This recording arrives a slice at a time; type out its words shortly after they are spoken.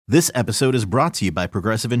This episode is brought to you by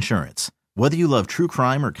Progressive Insurance. Whether you love true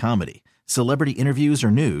crime or comedy, celebrity interviews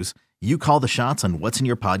or news, you call the shots on what's in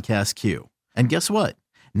your podcast queue. And guess what?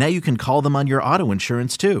 Now you can call them on your auto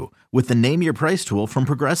insurance too with the Name Your Price tool from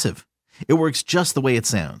Progressive. It works just the way it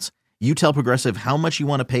sounds. You tell Progressive how much you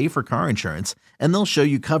want to pay for car insurance, and they'll show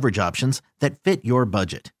you coverage options that fit your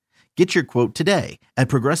budget. Get your quote today at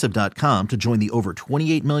Progressive.com to join the over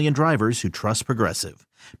 28 million drivers who trust Progressive.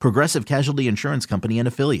 Progressive Casualty Insurance Company and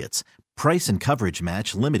Affiliates. Price and coverage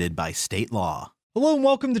match limited by state law. Hello and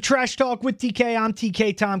welcome to Trash Talk with TK. I'm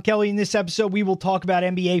TK Tom Kelly. In this episode, we will talk about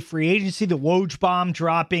NBA free agency, the Woj bomb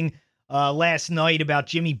dropping last night about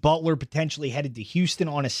Jimmy Butler potentially headed to Houston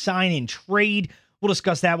on a sign-in trade. We'll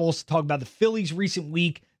discuss that. We'll also talk about the Phillies' recent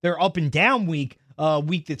week, their up-and-down week,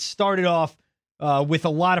 week that started off with a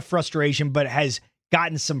lot of frustration, but has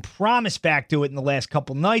gotten some promise back to it in the last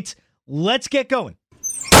couple nights. Let's get going.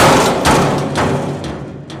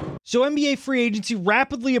 So NBA free agency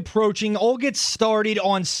rapidly approaching. All gets started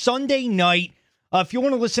on Sunday night. If you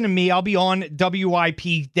want to listen to me, I'll be on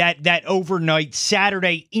WIP that overnight,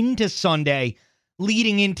 Saturday into Sunday,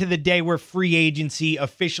 leading into the day where free agency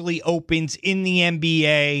officially opens in the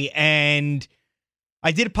NBA. And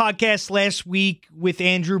I did a podcast last week with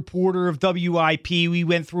Andrew Porter of WIP. We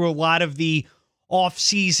went through a lot of the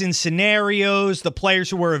off-season scenarios, the players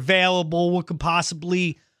who were available, what could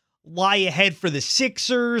possibly lie ahead for the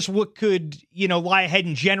Sixers, what could, lie ahead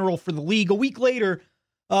in general for the league. A week later,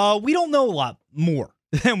 we don't know a lot more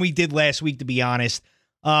than we did last week, to be honest.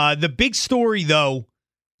 The big story, though,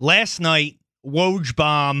 last night, Woj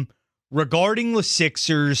bomb regarding the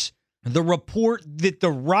Sixers, the report that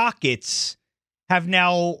the Rockets have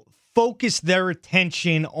now focused their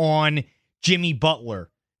attention on Jimmy Butler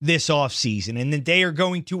this offseason, and that they are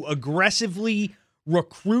going to aggressively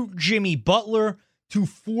recruit Jimmy Butler to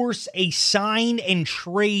force a sign and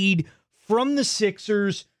trade from the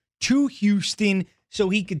Sixers to Houston so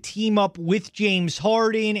he could team up with James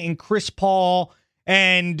Harden and Chris Paul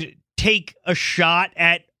and take a shot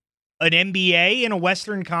at an NBA and a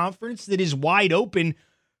Western Conference that is wide open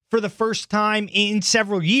for the first time in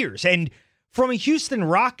several years. And from a Houston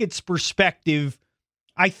Rockets perspective,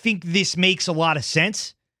 I think this makes a lot of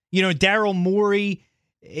sense. Daryl Morey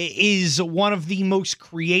is one of the most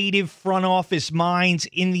creative front office minds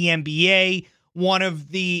in the NBA, one of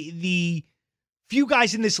the few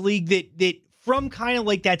guys in this league that from kind of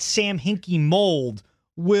like that Sam Hinkie mold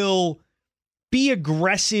will be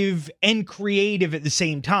aggressive and creative at the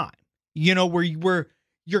same time. Where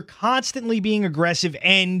you're constantly being aggressive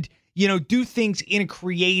and, do things in a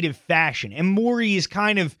creative fashion. And Morey has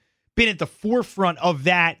kind of been at the forefront of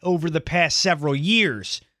that over the past several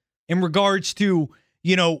years in regards to,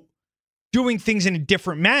 doing things in a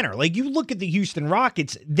different manner. Like, you look at the Houston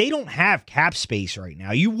Rockets, they don't have cap space right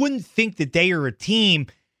now. You wouldn't think that they are a team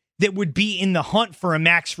that would be in the hunt for a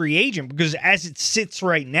max free agent because as it sits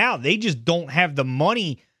right now, they just don't have the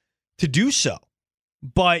money to do so.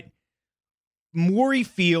 But Morey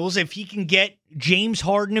feels if he can get James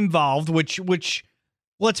Harden involved, which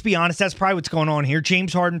let's be honest, that's probably what's going on here.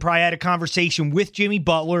 James Harden probably had a conversation with Jimmy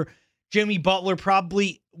Butler. Jimmy Butler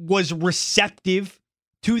probably was receptive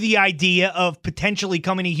to the idea of potentially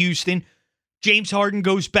coming to Houston. James Harden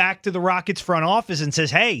goes back to the Rockets front office and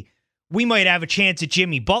says, hey, we might have a chance at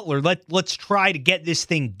Jimmy Butler. Let's try to get this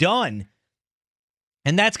thing done.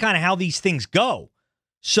 And that's kind of how these things go.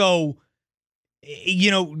 So,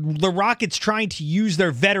 the Rockets trying to use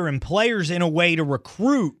their veteran players in a way to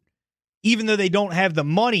recruit, even though they don't have the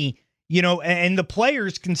money, and the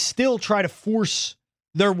players can still try to force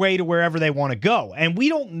their way to wherever they want to go. And we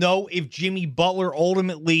don't know if Jimmy Butler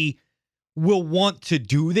ultimately will want to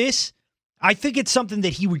do this. I think it's something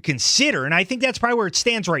that he would consider, and I think that's probably where it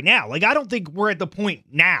stands right now. Like, I don't think we're at the point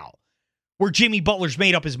now where Jimmy Butler's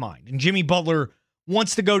made up his mind, and Jimmy Butler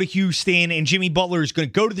wants to go to Houston, and Jimmy Butler is going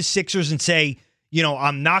to go to the Sixers and say,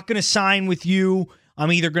 I'm not going to sign with you.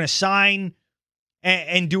 I'm either going to sign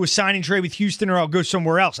and do a sign and trade with Houston or I'll go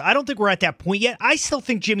somewhere else. I don't think we're at that point yet. I still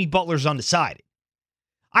think Jimmy Butler's undecided.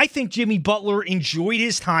 I think Jimmy Butler enjoyed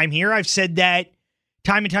his time here. I've said that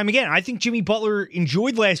time and time again. I think Jimmy Butler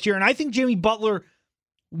enjoyed last year, and I think Jimmy Butler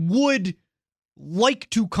would like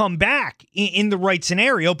to come back in the right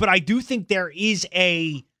scenario, but I do think there is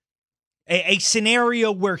a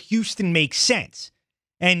scenario where Houston makes sense.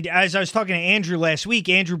 And as I was talking to Andrew last week,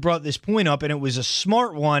 Andrew brought this point up, and it was a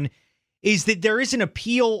smart one, is that there is an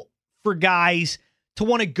appeal for guys to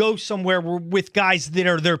want to go somewhere with guys that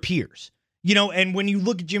are their peers. And when you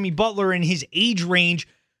look at Jimmy Butler and his age range,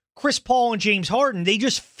 Chris Paul and James Harden, they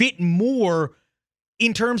just fit more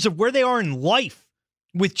in terms of where they are in life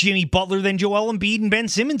with Jimmy Butler than Joel Embiid and Ben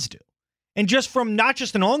Simmons do. And just from not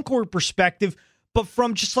just an on-court perspective, but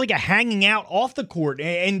from just like a hanging out off the court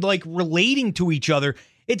and like relating to each other,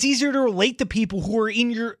 it's easier to relate to people who are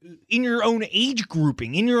in your own age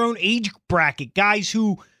grouping, in your own age bracket, guys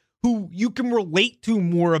who you can relate to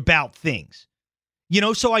more about things.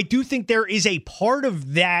 So I do think there is a part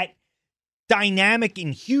of that dynamic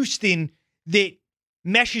in Houston that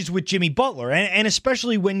meshes with Jimmy Butler. And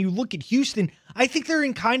especially when you look at Houston, I think they're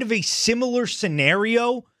in kind of a similar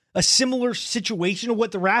scenario, a similar situation to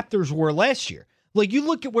what the Raptors were last year. Like, you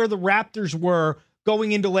look at where the Raptors were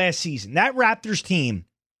going into last season. That Raptors team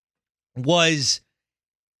was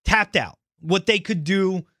tapped out. What they could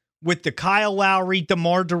do with the Kyle Lowry,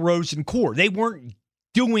 DeMar DeRozan core. They weren't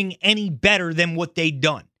doing any better than what they'd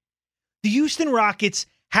done. The Houston Rockets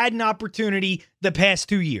had an opportunity the past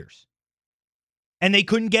 2 years, and they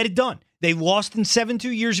couldn't get it done. They lost in 7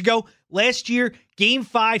 2 years ago. Last year, Game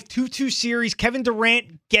 5, 2-2 series, Kevin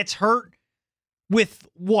Durant gets hurt with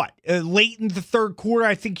what? Late in the third quarter,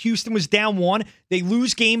 I think Houston was down 1. They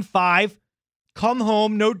lose Game 5, come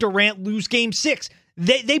home, no Durant, lose Game 6.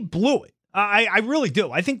 They blew it. I really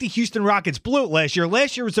do. I think the Houston Rockets blew it last year.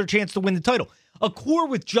 Last year was their chance to win the title. A core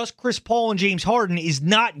with just Chris Paul and James Harden is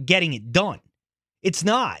not getting it done. It's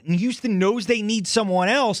not. And Houston knows they need someone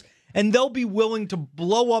else, and they'll be willing to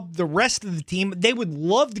blow up the rest of the team. They would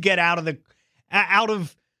love to get out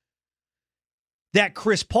of that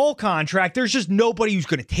Chris Paul contract. There's just nobody who's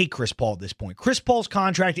going to take Chris Paul at this point. Chris Paul's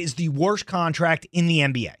contract is the worst contract in the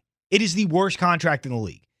NBA. It is the worst contract in the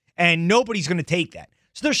league, and nobody's going to take that.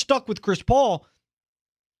 So they're stuck with Chris Paul,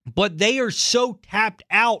 but they are so tapped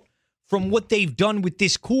out from what they've done with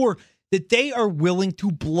this core that they are willing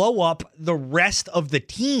to blow up the rest of the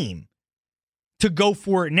team to go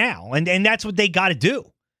for it now. And that's what they got to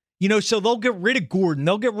do. So they'll get rid of Gordon.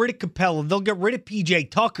 They'll get rid of Capella. They'll get rid of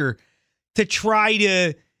PJ Tucker to try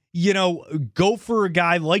to, go for a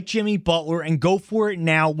guy like Jimmy Butler and go for it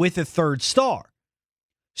now with a third star.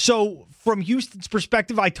 So from Houston's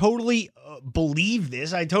perspective, I totally believe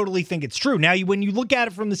this. I totally think it's true. Now, when you look at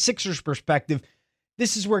it from the Sixers' perspective,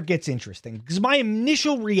 this is where it gets interesting. Because my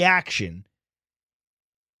initial reaction,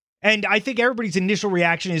 and I think everybody's initial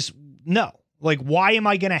reaction is no. Like, why am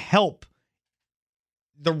I going to help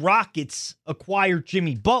the Rockets acquire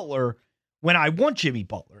Jimmy Butler when I want Jimmy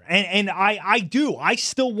Butler? And I do. I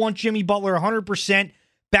still want Jimmy Butler 100%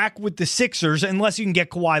 back with the Sixers, unless you can get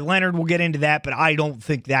Kawhi Leonard. We'll get into that, but I don't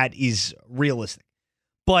think that is realistic.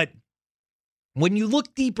 But when you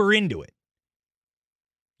look deeper into it,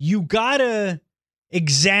 you got to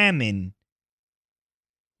examine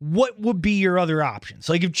what would be your other options.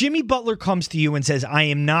 Like, if Jimmy Butler comes to you and says, I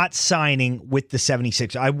am not signing with the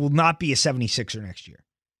 76ers, I will not be a 76er next year,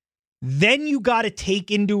 then you got to take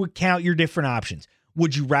into account your different options.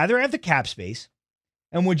 Would you rather have the cap space?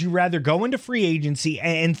 And would you rather go into free agency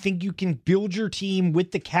and think you can build your team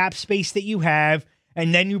with the cap space that you have,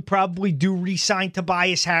 and then you probably do re-sign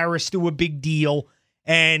Tobias Harris to a big deal,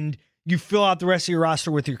 and you fill out the rest of your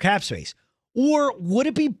roster with your cap space? Or would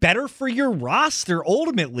it be better for your roster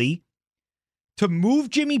ultimately to move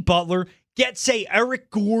Jimmy Butler, get, say, Eric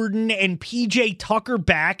Gordon and PJ Tucker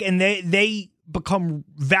back, and they become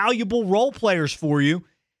valuable role players for you,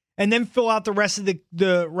 and then fill out the rest of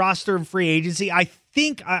the roster in free agency? I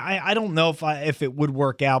think, I don't know if it would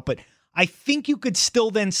work out, but I think you could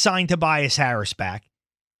still then sign Tobias Harris back.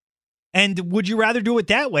 And would you rather do it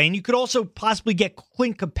that way? And you could also possibly get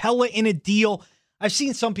Clint Capella in a deal. I've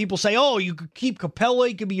seen some people say, oh, you could keep Capella,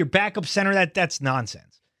 he could be your backup center. That's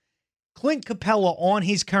nonsense. Clint Capella on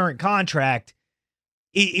his current contract,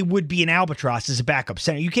 it would be an albatross as a backup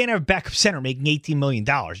center. You can't have a backup center making $18 million.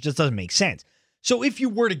 It just doesn't make sense. So if you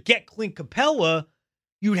were to get Clint Capella,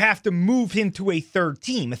 you'd have to move him to a third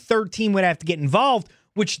team. A third team would have to get involved,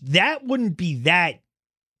 which that wouldn't be that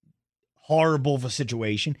horrible of a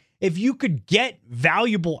situation. If you could get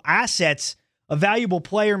valuable assets, a valuable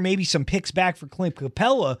player, maybe some picks back for Clint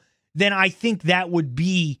Capella, then I think that would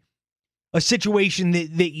be a situation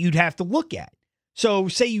that you'd have to look at. So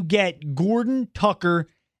say you get Gordon, Tucker,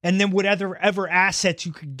 and then whatever assets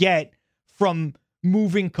you could get from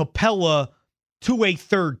moving Capella to a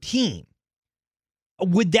third team.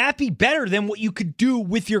 Would that be better than what you could do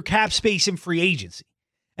with your cap space in free agency?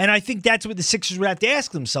 And I think that's what the Sixers would have to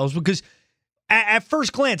ask themselves, because at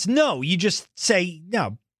first glance, no, you just say,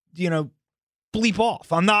 no, bleep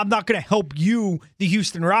off. I'm not going to help you, the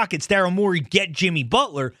Houston Rockets, Daryl Morey, get Jimmy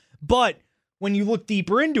Butler. But when you look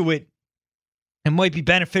deeper into it, it might be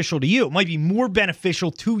beneficial to you. It might be more beneficial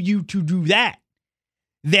to you to do that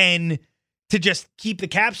than to just keep the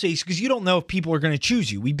cap space because you don't know if people are going to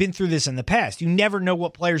choose you. We've been through this in the past. You never know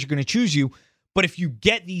what players are going to choose you. But if you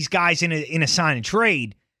get these guys in a sign and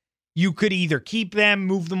trade, you could either keep them,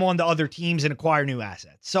 move them on to other teams, and acquire new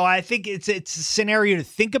assets. So I think it's a scenario to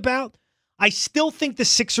think about. I still think the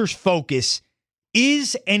Sixers' focus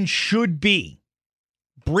is and should be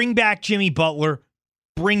bring back Jimmy Butler,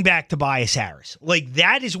 bring back Tobias Harris. Like,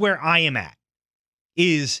 that is where I am at.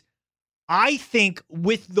 I think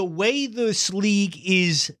with the way this league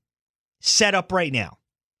is set up right now,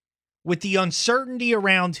 with the uncertainty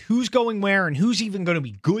around who's going where and who's even going to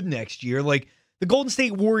be good next year, like the Golden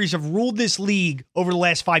State Warriors have ruled this league over the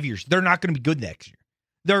last 5 years. They're not going to be good next year.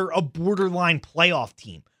 They're a borderline playoff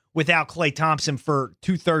team without Klay Thompson for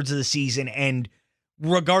 2/3 of the season. And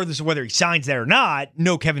regardless of whether he signs there or not,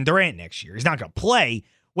 no Kevin Durant next year. He's not going to play,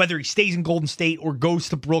 whether he stays in Golden State or goes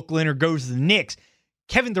to Brooklyn or goes to the Knicks.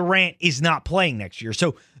 Kevin Durant is not playing next year.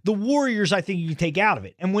 So the Warriors, I think you can take out of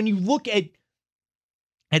it. And when you look at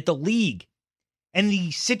the league and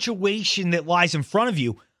the situation that lies in front of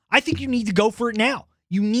you, I think you need to go for it now.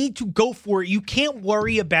 You need to go for it. You can't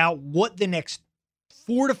worry about what the next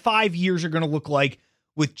 4 to 5 years are going to look like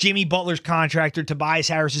with Jimmy Butler's contract or Tobias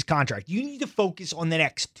Harris's contract. You need to focus on the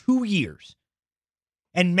next 2 years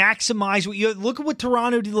and maximize what you look at what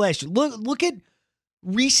Toronto did last year. Look at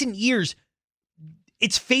recent years.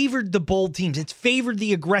 It's favored the bold teams. It's favored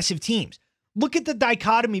the aggressive teams. Look at the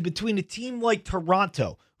dichotomy between a team like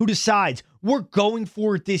Toronto, who decides we're going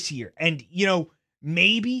for it this year. And,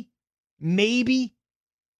 maybe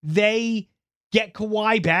they get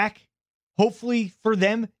Kawhi back. Hopefully for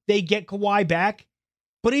them, they get Kawhi back.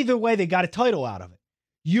 But either way, they got a title out of it.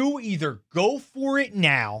 You either go for it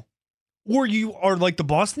now, or you are like the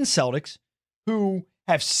Boston Celtics, who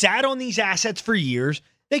have sat on these assets for years.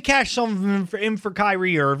 They cashed some of them for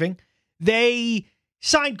Kyrie Irving. They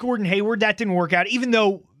signed Gordon Hayward. That didn't work out. Even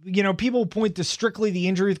though, people point to strictly the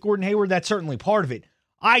injury with Gordon Hayward, that's certainly part of it.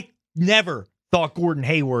 I never thought Gordon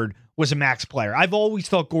Hayward was a max player. I've always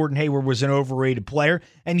thought Gordon Hayward was an overrated player.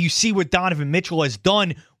 And you see what Donovan Mitchell has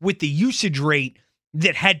done with the usage rate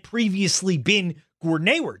that had previously been Gordon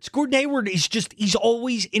Hayward's. Gordon Hayward is he's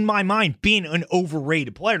always, in my mind, been an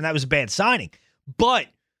overrated player. And that was a bad signing. But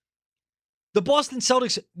the Boston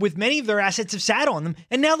Celtics, with many of their assets, have sat on them,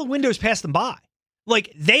 and now the window's passed them by.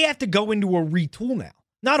 Like, they have to go into a retool now.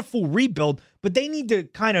 Not a full rebuild, but they need to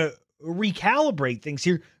kind of recalibrate things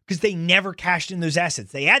here because they never cashed in those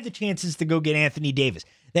assets. They had the chances to go get Anthony Davis.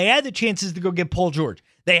 They had the chances to go get Paul George.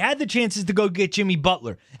 They had the chances to go get Jimmy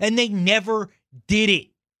Butler, and they never did it.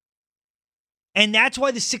 And that's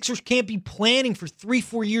why the Sixers can't be planning for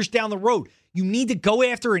 3-4 years down the road. You need to go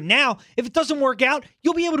after it now. If it doesn't work out,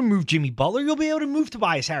 you'll be able to move Jimmy Butler. You'll be able to move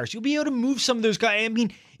Tobias Harris. You'll be able to move some of those guys. I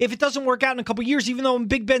mean, if it doesn't work out in a couple years, even though I'm a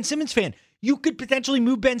big Ben Simmons fan, you could potentially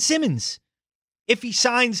move Ben Simmons if he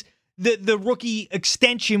signs the rookie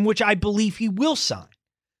extension, which I believe he will sign.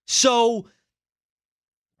 So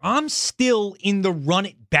I'm still in the run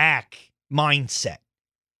it back mindset.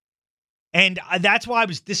 And that's why I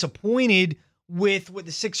was disappointed with what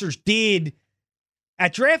the Sixers did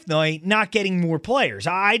at draft night, not getting more players.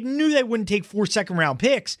 I knew they wouldn't take 4 second-round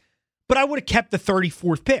picks, but I would have kept the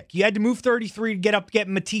 34th pick. You had to move 33 to get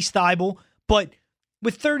Matisse Thybulle, but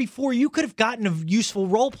with 34, you could have gotten a useful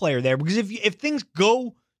role player there because if things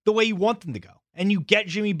go the way you want them to go and you get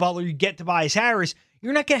Jimmy Butler, you get Tobias Harris,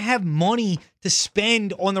 you're not going to have money to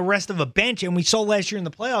spend on the rest of a bench. And we saw last year in the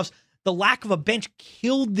playoffs, the lack of a bench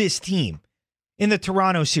killed this team in the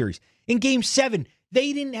Toronto series. In Game 7,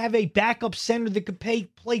 they didn't have a backup center that could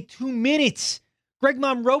play 2 minutes. Greg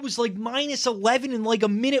Monroe was like minus 11 in like a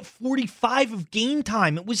minute 45 of game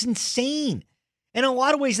time. It was insane. And in a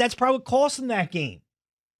lot of ways, that's probably what cost them that game.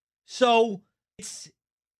 So it's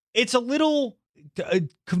a little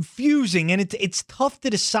confusing, and it's tough to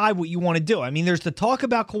decide what you want to do. I mean, there's the talk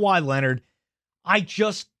about Kawhi Leonard. I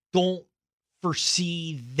just don't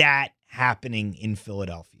foresee that happening in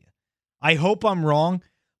Philadelphia. I hope I'm wrong,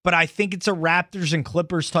 but I think it's a Raptors and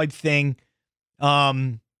Clippers type thing.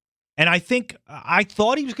 And I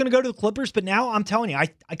thought he was going to go to the Clippers, but now I'm telling you,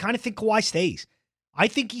 I kind of think Kawhi stays. I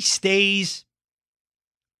think he stays.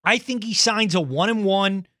 I think he signs a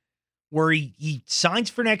 1-and-1 where he signs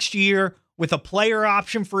for next year with a player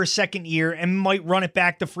option for a second year and might run it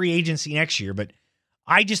back to free agency next year. But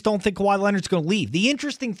I just don't think Kawhi Leonard's going to leave. The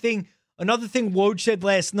interesting thing, another thing Woj said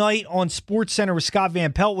last night on SportsCenter with Scott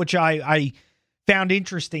Van Pelt, which I found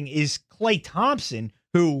interesting, is Klay Thompson,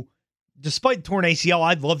 who, despite the torn ACL,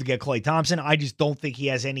 I'd love to get Klay Thompson. I just don't think he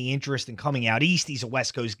has any interest in coming out east. He's a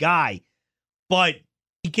West Coast guy. But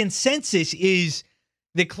the consensus is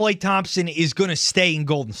that Klay Thompson is going to stay in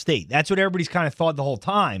Golden State. That's what everybody's kind of thought the whole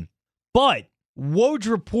time. But Woj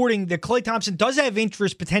reporting that Klay Thompson does have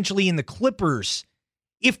interest potentially in the Clippers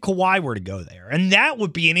if Kawhi were to go there. And that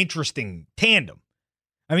would be an interesting tandem.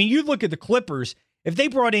 I mean, you look at the Clippers, if they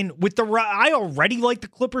brought in I already like the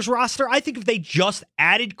Clippers roster. I think if they just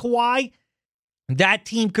added Kawhi, that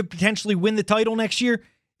team could potentially win the title next year.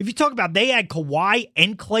 If you talk about they add Kawhi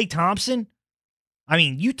and Klay Thompson, I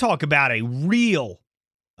mean, you talk about a real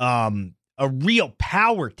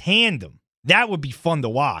power tandem. That would be fun to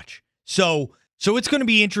watch. So it's going to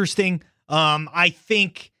be interesting. I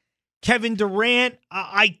think Kevin Durant,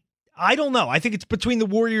 I don't know. I think it's between the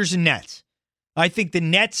Warriors and Nets. I think the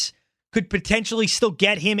Nets could potentially still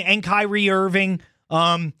get him and Kyrie Irving.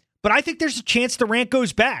 But I think there's a chance Durant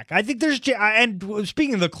goes back. I think and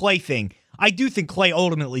speaking of the Klay thing, I do think Klay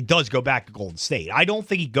ultimately does go back to Golden State. I don't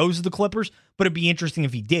think he goes to the Clippers, but it'd be interesting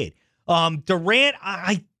if he did. Durant,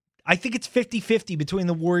 I think it's 50-50 between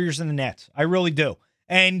the Warriors and the Nets. I really do.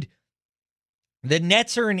 And the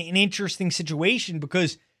Nets are in an interesting situation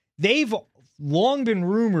because they've long been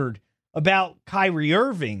rumored about Kyrie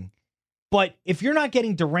Irving. But if you're not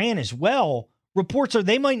getting Durant as well, reports are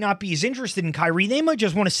they might not be as interested in Kyrie. They might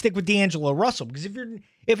just want to stick with D'Angelo Russell. Because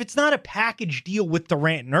if it's not a package deal with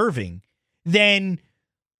Durant and Irving, then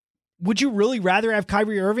would you really rather have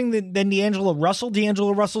Kyrie Irving than D'Angelo Russell?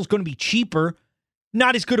 D'Angelo Russell's going to be cheaper.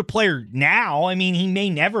 Not as good a player now. I mean, he may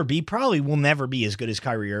never be, probably will never be as good as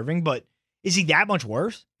Kyrie Irving, but is he that much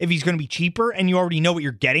worse if he's going to be cheaper and you already know what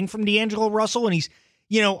you're getting from D'Angelo Russell? And he's,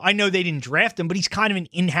 I know they didn't draft him, but he's kind of an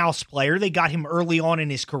in-house player. They got him early on in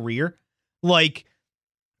his career. Like,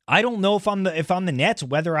 I don't know if I'm the Nets,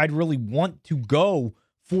 whether I'd really want to go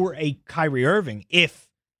for a Kyrie Irving if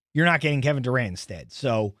you're not getting Kevin Durant instead.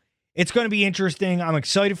 So it's going to be interesting. I'm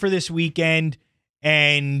excited for this weekend.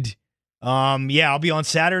 And I'll be on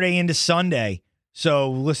Saturday into Sunday.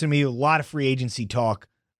 So listen to me, a lot of free agency talk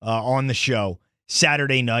on the show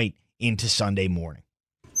Saturday night into Sunday morning.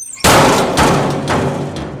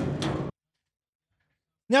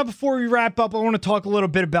 Now, before we wrap up, I want to talk a little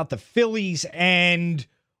bit about the Phillies and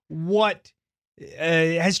what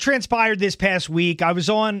has transpired this past week. I was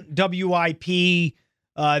on WIP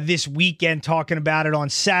this weekend talking about it on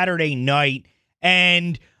Saturday night,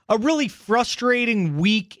 and a really frustrating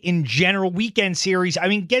week in general, weekend series. I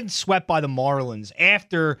mean, getting swept by the Marlins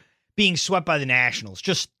after being swept by the Nationals,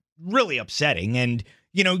 just really upsetting. And,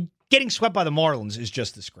 getting swept by the Marlins is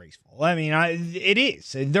just disgraceful. I mean, it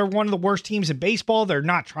is. They're one of the worst teams in baseball. They're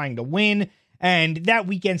not trying to win. And that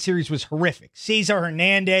weekend series was horrific. Cesar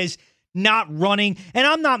Hernandez not running. And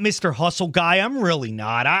I'm not Mr. Hustle guy. I'm really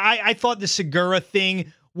not. I thought the Segura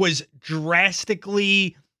thing was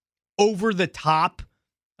drastically over the top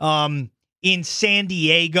in San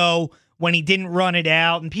Diego when he didn't run it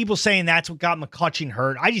out. And people saying that's what got McCutchen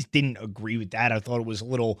hurt. I just didn't agree with that. I thought it was a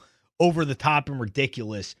little over the top and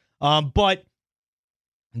ridiculous. But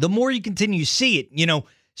the more you continue to see it,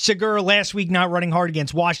 Segura last week not running hard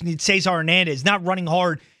against Washington, Cesar Hernandez not running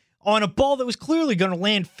hard on a ball that was clearly going to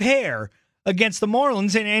land fair against the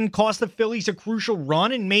Marlins and cost the Phillies a crucial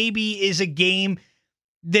run and maybe is a game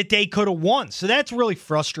that they could have won. So that's really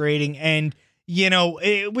frustrating. And,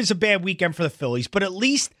 it was a bad weekend for the Phillies, but at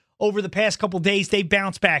least over the past couple of days, they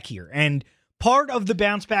bounced back here. And part of the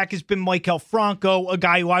bounce back has been Maikel Franco, a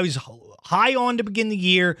guy who I was high on to begin the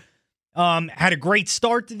year. Had a great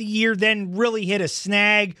start to the year, then really hit a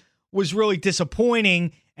snag, was really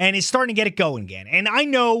disappointing, and is starting to get it going again. And I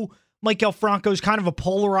know Maikel Franco is kind of a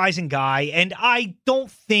polarizing guy, and I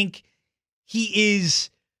don't think he is,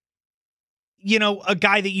 a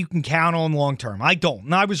guy that you can count on long term. I don't,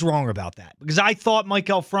 and I was wrong about that, because I thought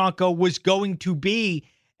Maikel Franco was going to be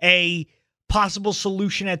a possible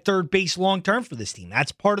solution at third base long term for this team.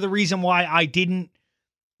 That's part of the reason why I didn't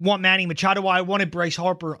want Manny Machado, why I wanted Bryce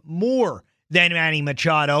Harper more than Manny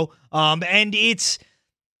Machado. And it's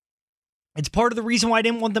part of the reason why I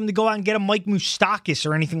didn't want them to go out and get a Mike Moustakas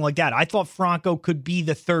or anything like that. I thought Franco could be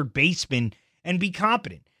the third baseman and be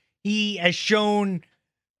competent. He has shown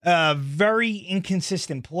very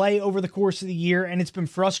inconsistent play over the course of the year, and it's been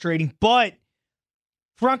frustrating. But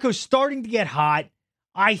Franco's starting to get hot.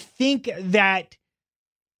 I think that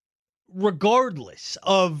regardless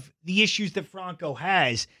of the issues that Franco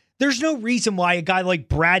has, there's no reason why a guy like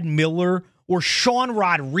Brad Miller or Sean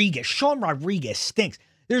Rodriguez stinks.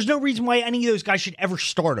 There's no reason why any of those guys should ever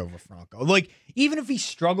start over Franco. Like, even if he's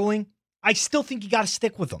struggling, I still think you got to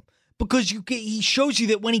stick with him because he shows you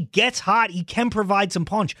that when he gets hot, he can provide some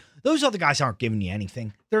punch. Those other guys aren't giving you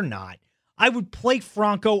anything. They're not. I would play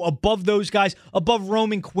Franco above those guys, above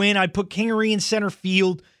Roman Quinn. I'd put Kingery in center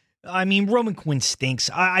field. I mean, Roman Quinn stinks.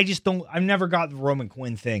 I just don't, I've never got the Roman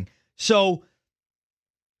Quinn thing. So,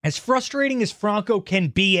 as frustrating as Franco can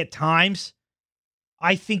be at times,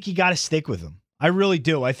 I think you got to stick with him. I really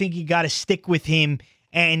do. I think you got to stick with him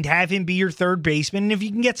and have him be your third baseman. And if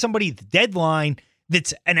you can get somebody at the deadline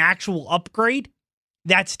that's an actual upgrade,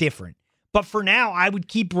 that's different. But for now, I would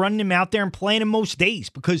keep running him out there and playing him most days,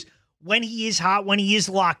 because when he is hot, when he is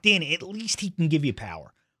locked in, at least he can give you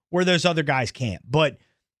power where those other guys can't. But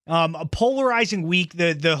a polarizing week,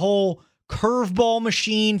 the whole curveball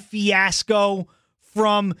machine fiasco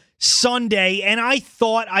from Sunday. And I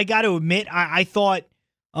got to admit, I thought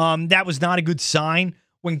that was not a good sign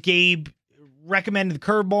when Gabe recommended the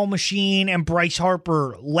curveball machine and Bryce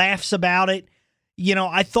Harper laughs about it. You know,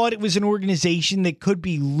 I thought it was an organization that could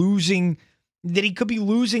be losing, that he could be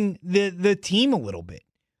losing the team a little bit.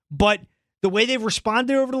 But the way they've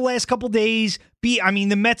responded over the last couple days,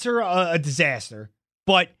 the Mets are a disaster,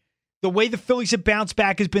 but the way the Phillies have bounced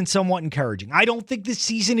back has been somewhat encouraging. I don't think this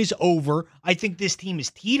season is over. I think this team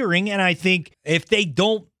is teetering, and I think if they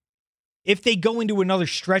go into another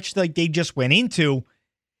stretch like they just went into,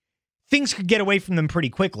 things could get away from them pretty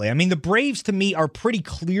quickly. I mean, the Braves, to me, are pretty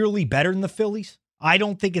clearly better than the Phillies. I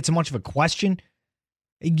don't think it's much of a question.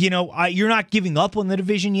 You know, you're not giving up on the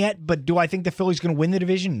division yet, but do I think the Phillies going to win the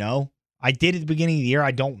division? No. I did at the beginning of the year.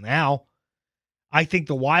 I don't now. I think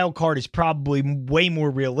the wild card is probably way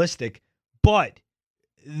more realistic, but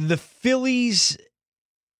the Phillies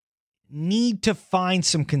need to find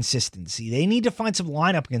some consistency. They need to find some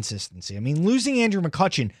lineup consistency. I mean, losing Andrew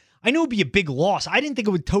McCutchen, I know it would be a big loss. I didn't think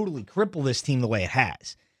it would totally cripple this team the way it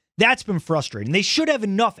has. That's been frustrating. They should have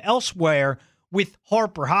enough elsewhere with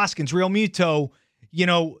Harper, Hoskins, Real Muto, you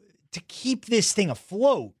know, to keep this thing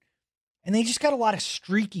afloat. And they just got a lot of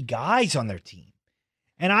streaky guys on their team.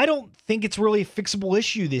 And I don't think it's really a fixable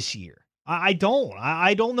issue this year. I don't.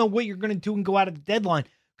 I don't know what you're going to do and go out at the deadline,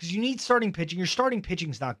 because you need starting pitching. Your starting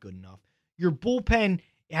pitching is not good enough. Your bullpen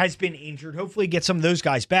has been injured. Hopefully get some of those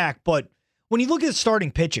guys back. But when you look at the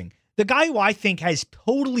starting pitching, the guy who I think has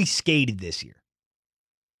totally skated this year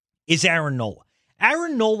is Aaron Nola.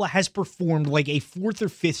 Aaron Nola has performed like a fourth or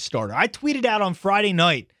fifth starter. I tweeted out on Friday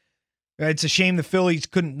night, it's a shame the Phillies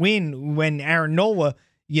couldn't win when Aaron Nola,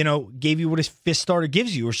 you know, gave you what his fifth starter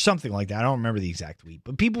gives you or something like that. I don't remember the exact tweet,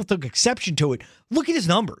 but people took exception to it. Look at his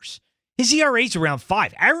numbers. His ERA is around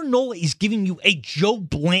 5. Aaron Nola is giving you a Joe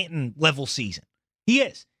Blanton level season. He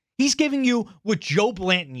is. He's giving you what Joe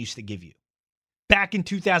Blanton used to give you back in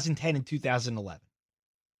 2010 and 2011.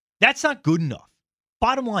 That's not good enough.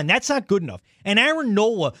 Bottom line, that's not good enough. And Aaron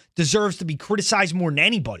Nola deserves to be criticized more than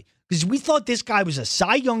anybody, because we thought this guy was a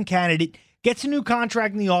Cy Young candidate, gets a new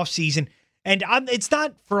contract in the offseason, and it's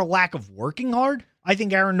not for a lack of working hard. I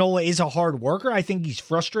think Aaron Nola is a hard worker. I think he's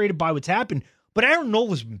frustrated by what's happened, but Aaron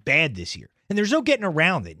Nola's been bad this year, and there's no getting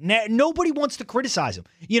around it. Nobody wants to criticize him,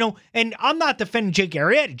 you know, and I'm not defending Jake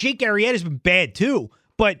Arrieta. Jake Arrieta's been bad too,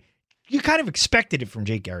 but you kind of expected it from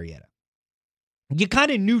Jake Arrieta. You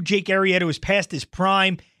kind of knew Jake Arrieta was past his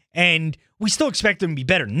prime, and we still expect him to be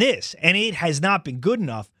better than this, and it has not been good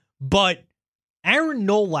enough, but Aaron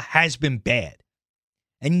Nola has been bad,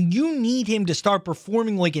 and you need him to start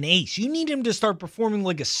performing like an ace. You need him to start performing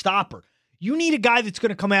like a stopper. You need a guy that's going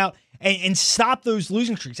to come out and stop those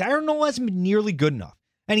losing streaks. Aaron Nola hasn't been nearly good enough,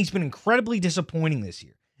 and he's been incredibly disappointing this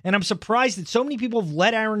year, and I'm surprised that so many people have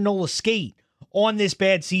let Aaron Nola skate on this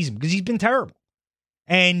bad season, because he's been terrible.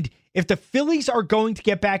 And if the Phillies are going to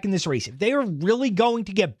get back in this race, if they are really going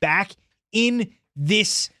to get back in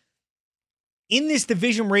this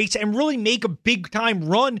division race and really make a big-time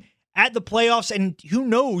run at the playoffs, and who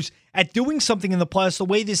knows, at doing something in the playoffs the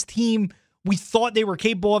way this team we thought they were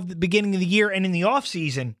capable of at the beginning of the year and in the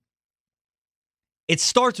offseason, it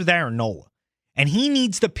starts with Aaron Nola. And he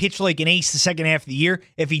needs to pitch like an ace the second half of the year.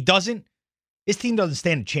 If he doesn't, this team doesn't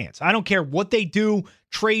stand a chance. I don't care what they do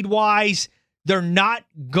trade-wise. They're not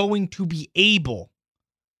going to be able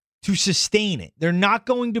to sustain it. They're not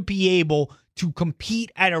going to be able to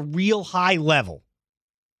compete at a real high level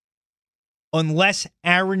unless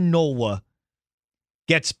Aaron Nola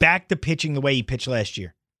gets back to pitching the way he pitched last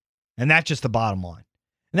year. And that's just the bottom line.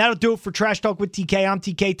 And that'll do it for Trash Talk with TK. I'm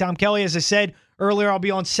TK Tom Kelly. As I said earlier, I'll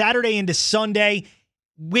be on Saturday into Sunday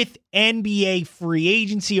with NBA free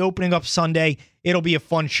agency opening up Sunday. It'll be a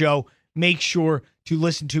fun show. Make sure to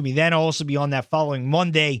listen to me then. I'll also be on that following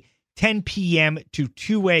Monday, 10 p.m. to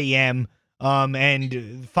 2 a.m.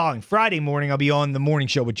 And following Friday morning, I'll be on the morning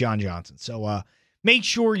show with John Johnson. So make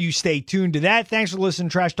sure you stay tuned to that. Thanks for listening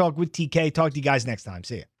to Trash Talk with TK. Talk to you guys next time.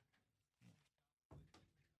 See ya.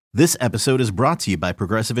 This episode is brought to you by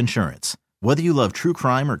Progressive Insurance. Whether you love true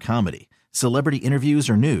crime or comedy, celebrity interviews,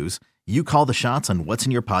 or news, you call the shots on what's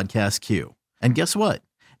in your podcast queue. And guess what?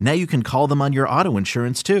 Now you can call them on your auto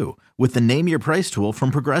insurance too with the Name Your Price tool from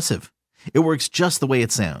Progressive. It works just the way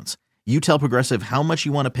it sounds. You tell Progressive how much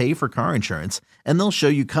you want to pay for car insurance, and they'll show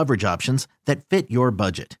you coverage options that fit your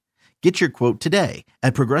budget. Get your quote today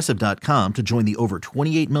at Progressive.com to join the over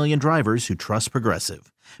 28 million drivers who trust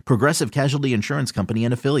Progressive. Progressive Casualty Insurance Company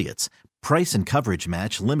and Affiliates. Price and coverage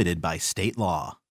match limited by state law.